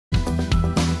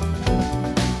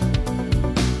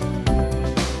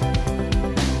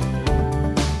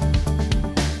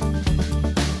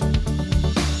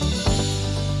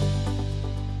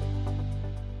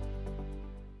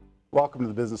welcome to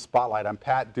the Business Spotlight. I'm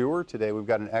Pat Dewar. Today we've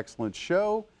got an excellent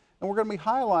show, and we're going to be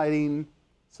highlighting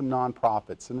some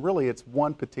nonprofits. And really, it's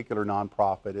one particular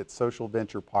nonprofit. It's Social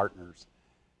Venture Partners.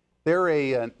 They're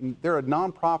a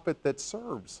nonprofit that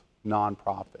serves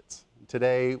nonprofits.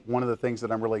 Today, one of the things that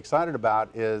I'm really excited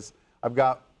about is I've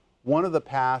got one of the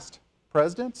past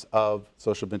presidents of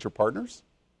Social Venture Partners,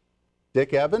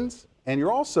 Dick Evans, and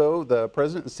you're also the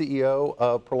president and CEO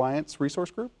of Proliance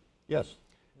Resource Group? Yes.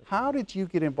 How did you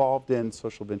get involved in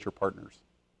Social Venture Partners?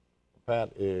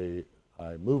 Pat,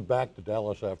 I moved back to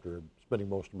Dallas after spending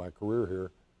most of my career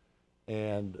here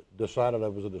and decided I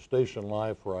was at a station in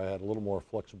life where I had a little more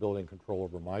flexibility and control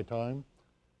over my time,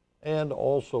 and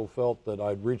also felt that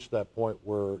I'd reached that point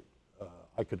where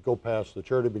I could go past the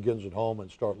charity begins at home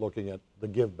and start looking at the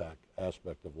give back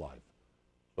aspect of life.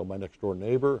 So my next door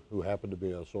neighbor, who happened to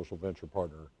be a social venture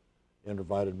partner,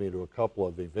 invited me to a couple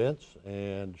of events,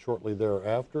 and shortly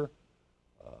thereafter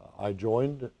I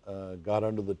joined, got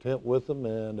under the tent with them,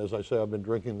 and as I say, I've been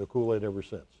drinking the Kool-Aid ever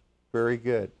since. Very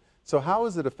good. So how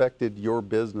has it affected your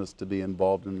business to be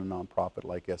involved in a nonprofit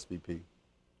like SVP?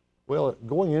 Well,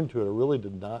 going into it, I really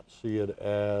did not see it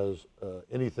as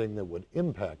anything that would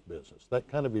impact business. That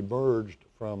kind of emerged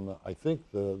from, I think,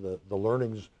 the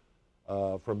learnings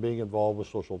from being involved with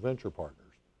Social Venture Partners,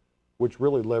 which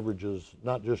really leverages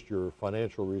not just your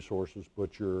financial resources,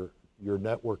 but your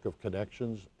network of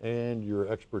connections and your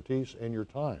expertise and your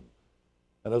time.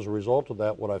 And as a result of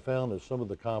that, what I found is some of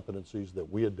the competencies that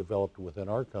we had developed within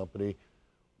our company,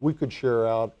 we could share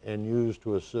out and use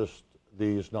to assist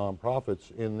these nonprofits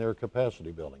in their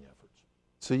capacity building efforts.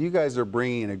 So you guys are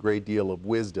bringing a great deal of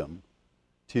wisdom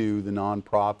to the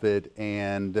nonprofit,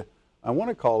 and I want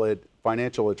to call it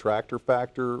financial attractor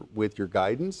factor with your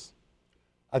guidance.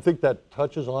 I think that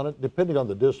touches on it, depending on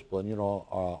the discipline. You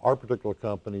know, our particular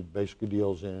company basically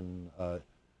deals in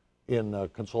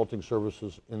consulting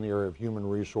services in the area of human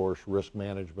resource, risk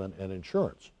management, and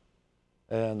insurance.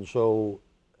 And so,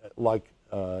 like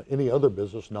any other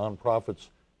business, nonprofits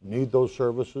need those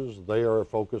services. They are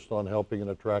focused on helping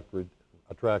and attracting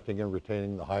and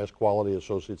retaining the highest quality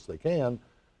associates they can.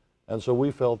 And so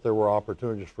we felt there were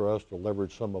opportunities for us to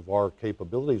leverage some of our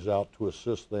capabilities out to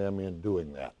assist them in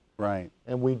doing that. Right.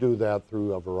 And we do that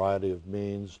through a variety of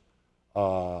means,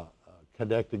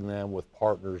 connecting them with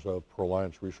partners of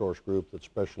Proliance Resource Group that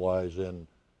specialize in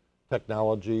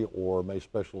technology or may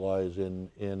specialize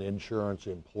in insurance,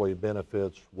 employee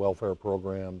benefits, welfare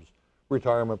programs,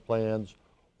 retirement plans,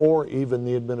 or even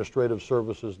the administrative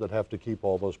services that have to keep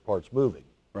all those parts moving.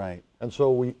 Right. And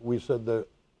so we said that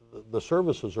the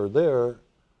services are there,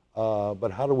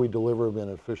 but how do we deliver them in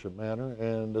an efficient manner?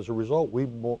 And as a result,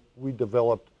 we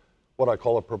developed what I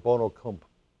call a pro bono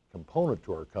component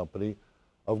to our company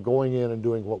of going in and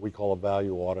doing what we call a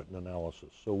value audit and analysis.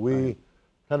 So we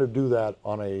kind of do that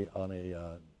on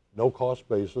a no-cost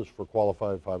basis for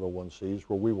qualified 501(c)s,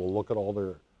 where we will look at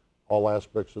all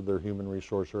aspects of their human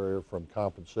resource area, from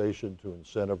compensation to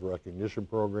incentive recognition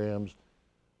programs,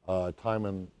 time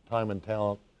and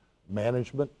talent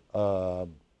management,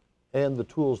 and the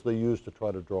tools they use to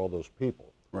try to draw those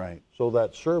people. Right. So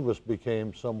that service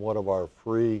became somewhat of our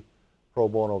free pro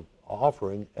bono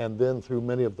offering, and then through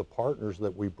many of the partners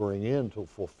that we bring in to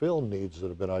fulfill needs that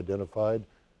have been identified,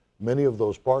 many of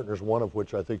those partners, one of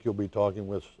which I think you'll be talking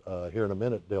with here in a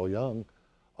minute, Dale Young,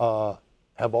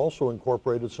 have also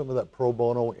incorporated some of that pro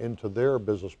bono into their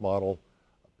business model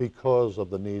because of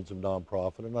the needs of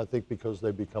nonprofit, and I think because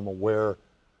they become aware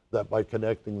that by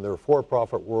connecting their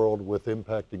for-profit world with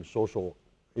impacting social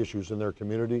issues in their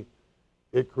community,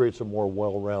 it creates a more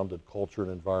well-rounded culture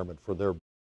and environment for their